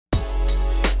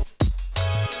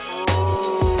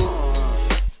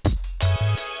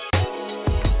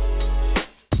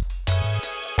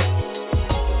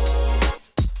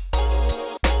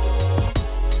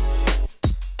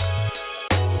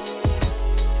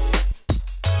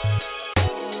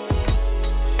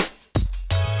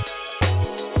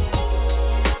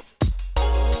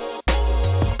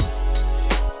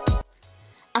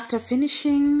After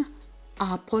finishing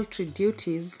our poultry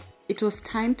duties, it was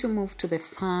time to move to the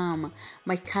farm.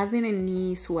 My cousin and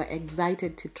niece were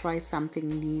excited to try something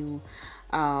new,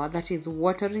 that is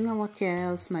watering our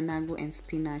kales, managu, and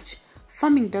spinach.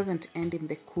 Farming doesn't end in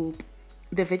the coop.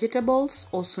 The vegetables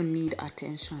also need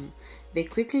attention. They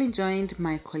quickly joined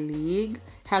my colleague,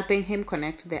 helping him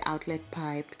connect the outlet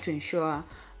pipe to ensure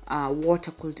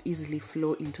water could easily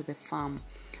flow into the farm.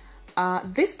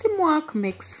 This teamwork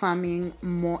makes farming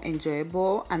more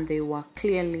enjoyable, and they were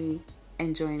clearly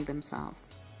enjoying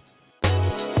themselves.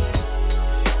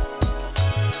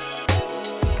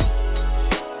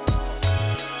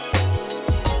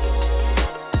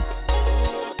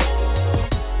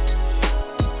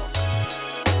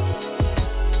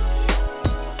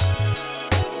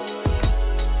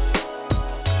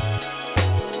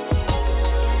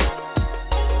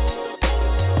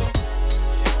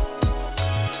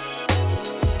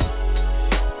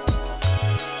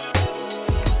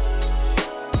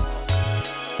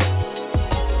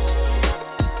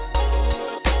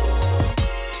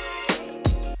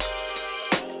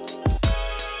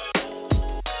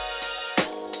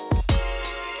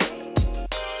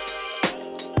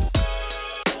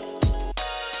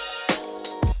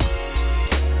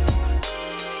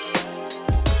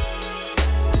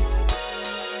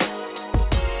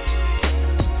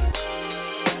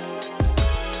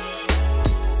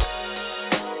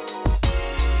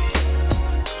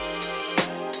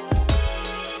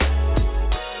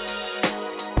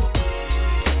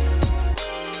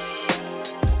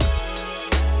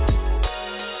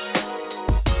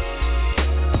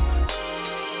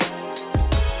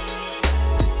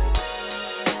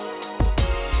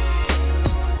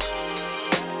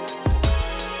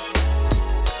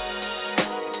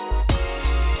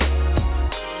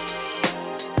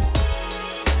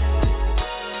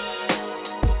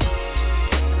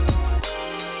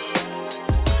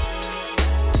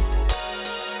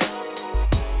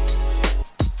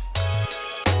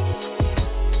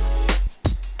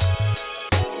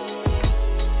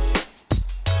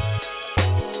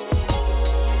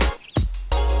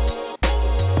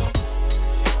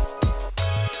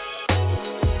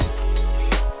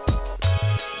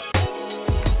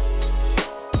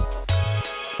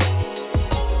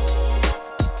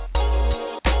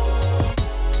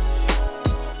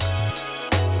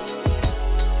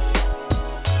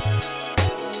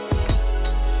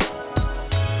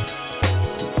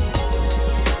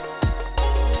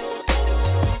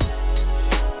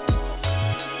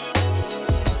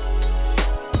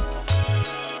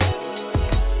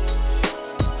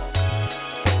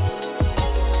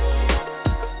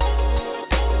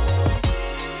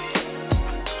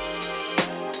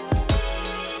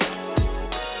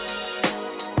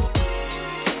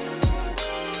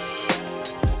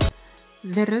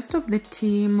 The rest of the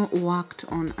team worked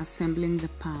on assembling the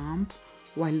pump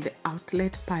while the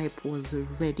outlet pipe was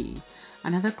ready.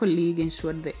 Another colleague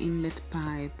ensured the inlet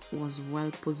pipe was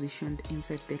well positioned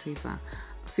inside the river.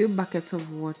 A few buckets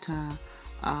of water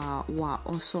were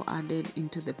also added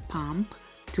into the pump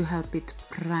to help it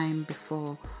prime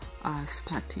before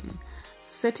starting.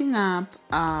 Setting up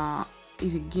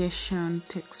irrigation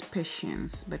takes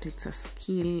patience, but it's a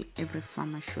skill every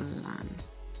farmer should learn.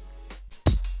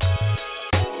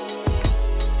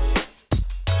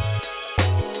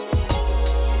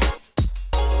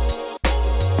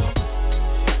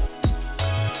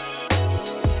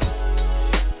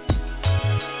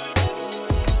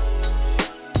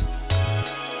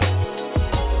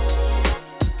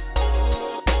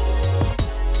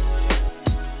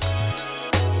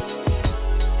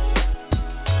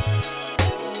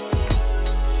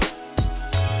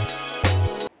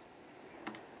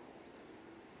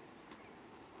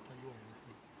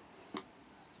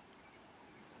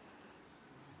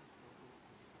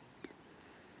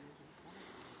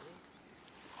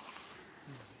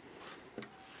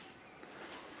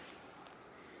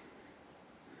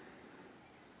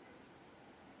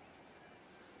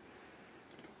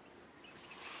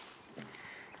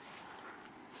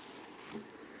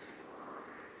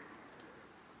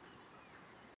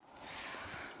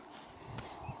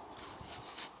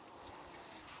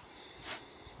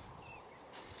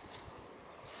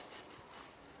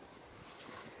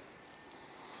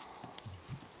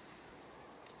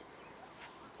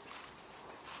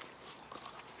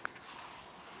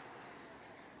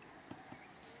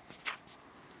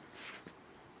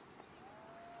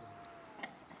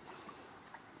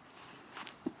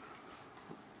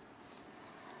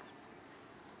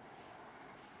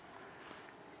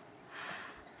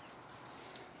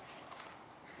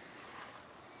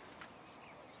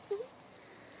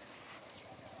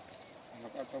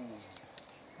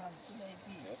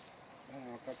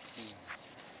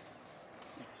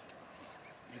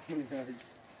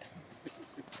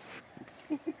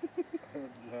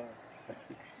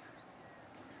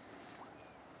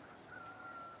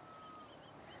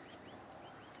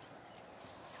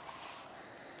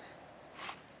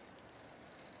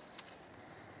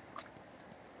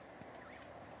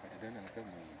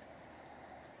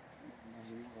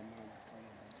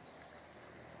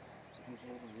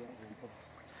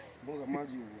 Mboga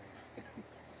maji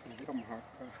kama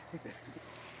haka.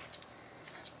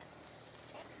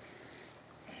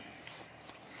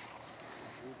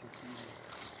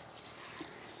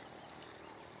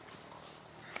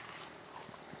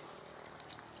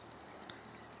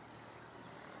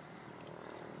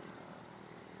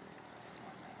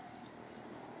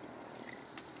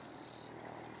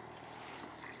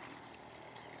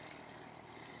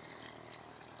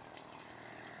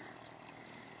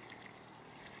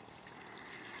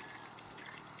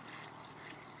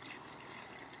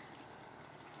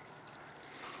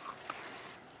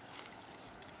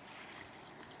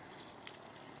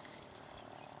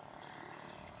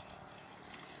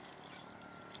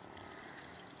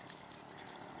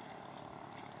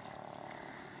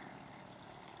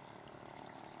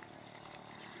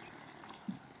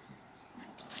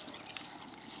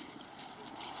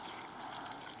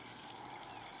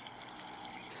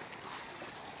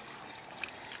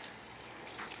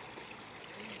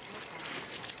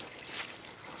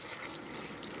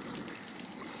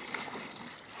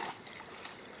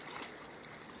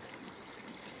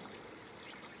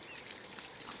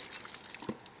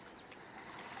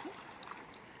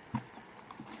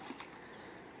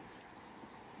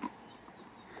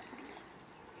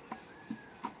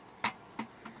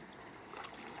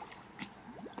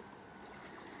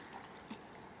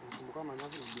 Kama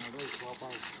nasi ndio iko hapa.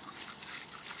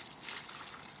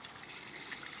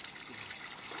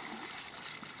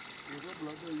 Ndio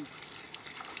blada hii.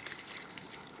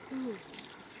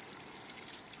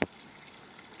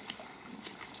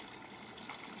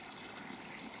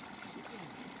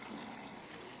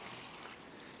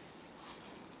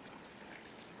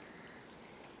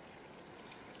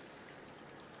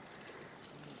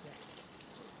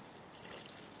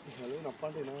 Leo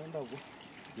inapanda inaenda huko.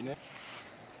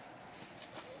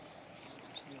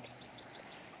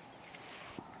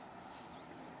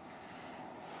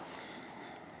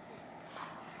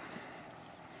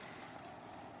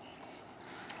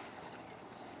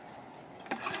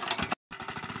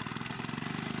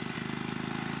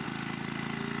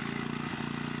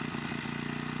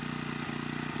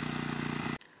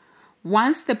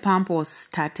 Once the pump was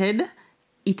started,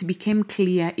 it became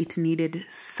clear it needed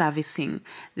servicing.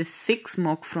 The thick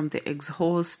smoke from the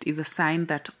exhaust is a sign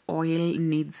that oil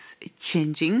needs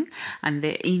changing and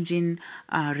the engine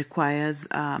requires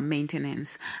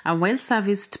maintenance. A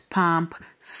well-serviced pump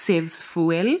saves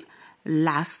fuel,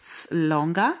 lasts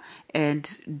longer,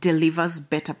 and delivers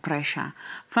better pressure.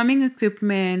 Farming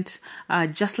equipment,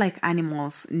 just like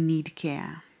animals, need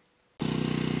care.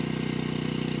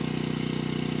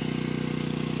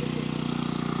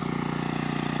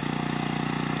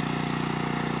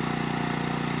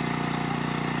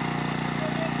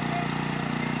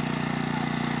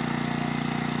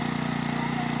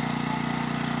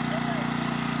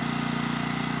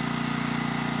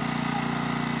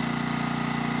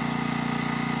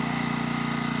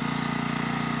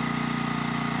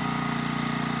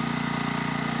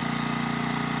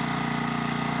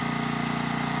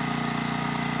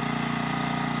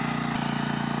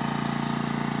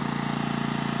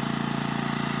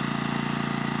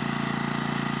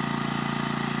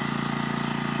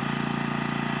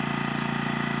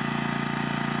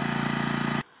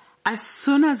 As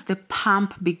soon as the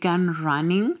pump began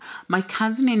running, my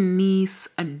cousin and niece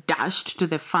dashed to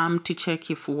the farm to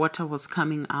check if water was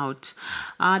coming out.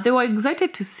 They were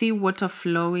excited to see water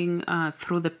flowing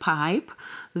through the pipe,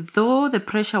 though the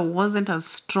pressure wasn't as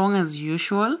strong as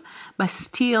usual, but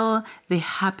still they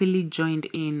happily joined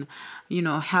in,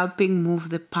 helping move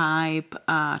the pipe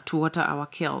to water our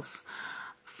kills.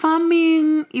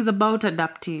 Farming is about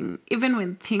adapting. Even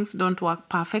when things don't work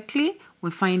perfectly,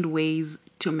 we find ways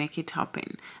to make it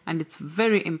happen. And it's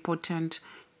very important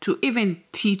to even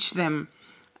teach them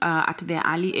at their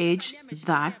early age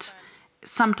that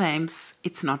sometimes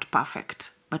it's not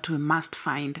perfect, but we must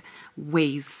find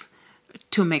ways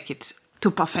to make it,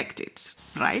 to perfect it,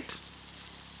 right?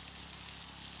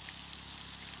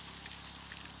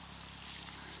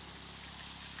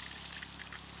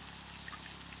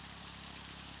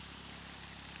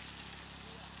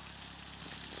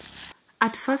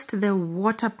 At first, the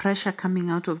water pressure coming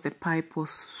out of the pipe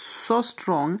was so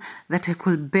strong that I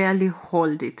could barely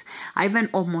hold it. I even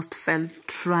almost fell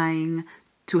trying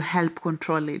to help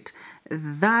control it.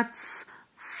 That's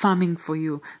farming for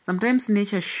you. Sometimes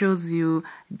nature shows you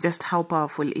just how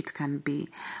powerful it can be.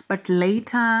 But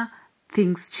later,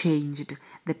 things changed.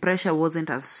 The pressure wasn't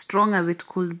as strong as it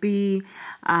could be.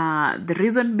 The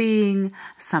reason being,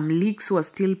 some leaks were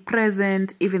still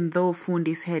present, even though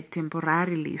Fundis had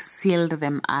temporarily sealed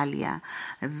them earlier.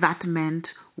 That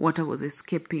meant water was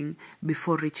escaping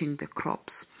before reaching the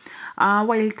crops.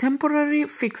 While temporary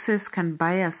fixes can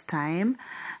buy us time,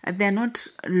 they're not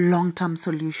long-term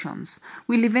solutions.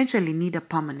 We'll eventually need a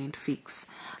permanent fix,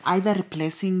 either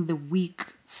replacing the weak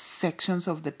sections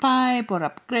of the pipe or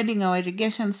upgrading our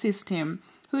irrigation system.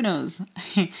 Who knows?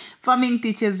 Farming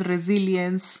teaches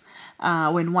resilience.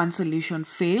 When one solution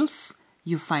fails,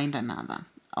 you find another.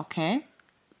 Okay?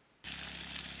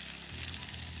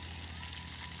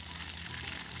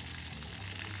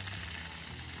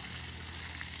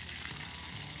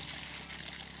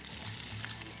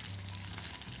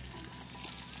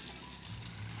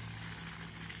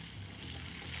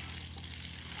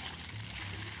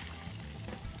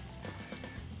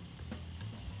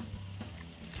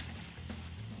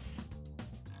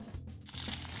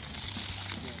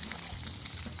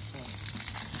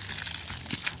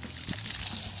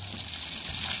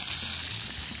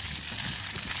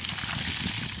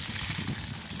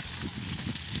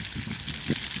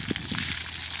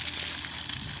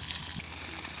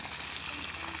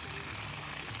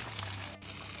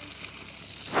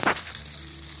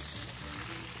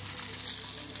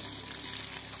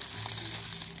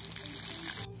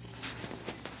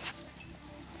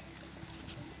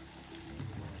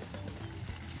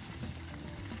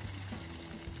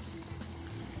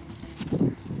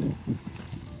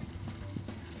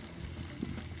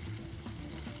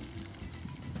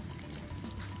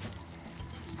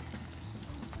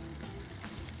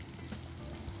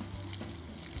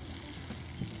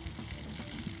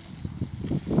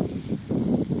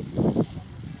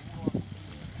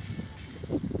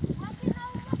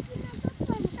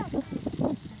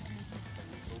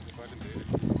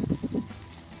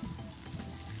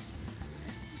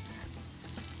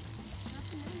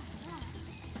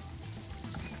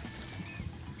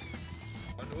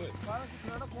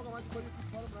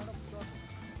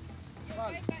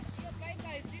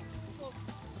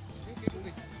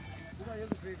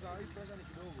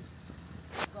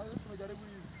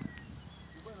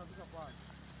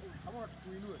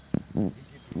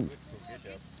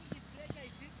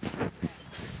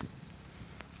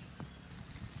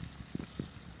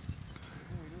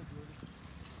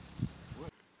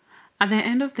 At the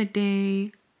end of the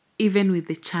day, even with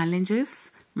the challenges,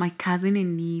 my cousin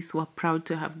and niece were proud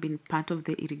to have been part of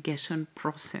the irrigation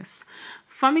process.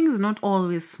 Farming is not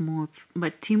always smooth,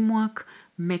 but teamwork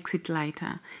makes it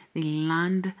lighter. They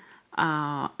learned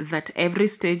that every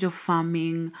stage of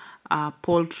farming,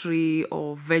 poultry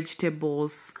or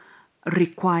vegetables,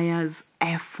 requires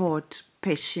effort,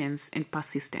 patience, and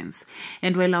persistence.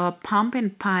 And while our pump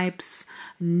and pipes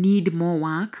need more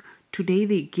work, today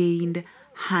they gained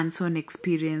hands-on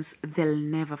experience they'll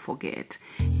never forget.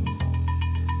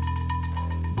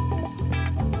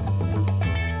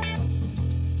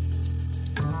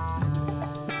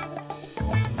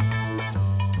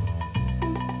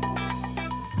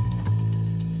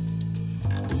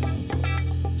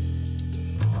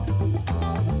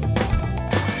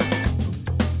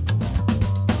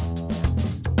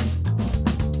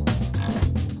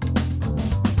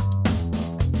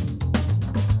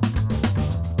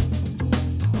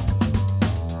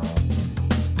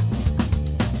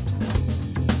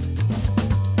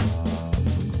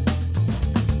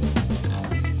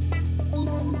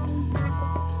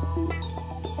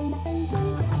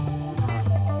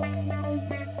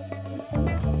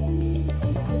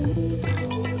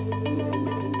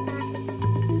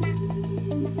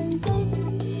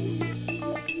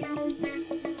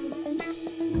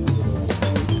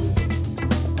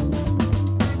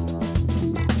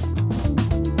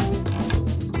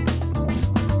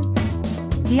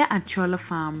 Here at Cholla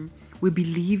Farm, we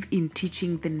believe in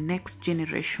teaching the next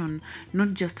generation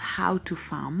not just how to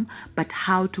farm, but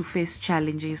how to face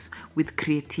challenges with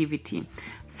creativity.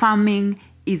 Farming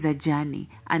is a journey,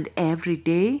 and every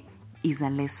day is a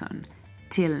lesson.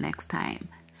 Till next time,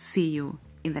 see you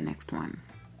in the next one.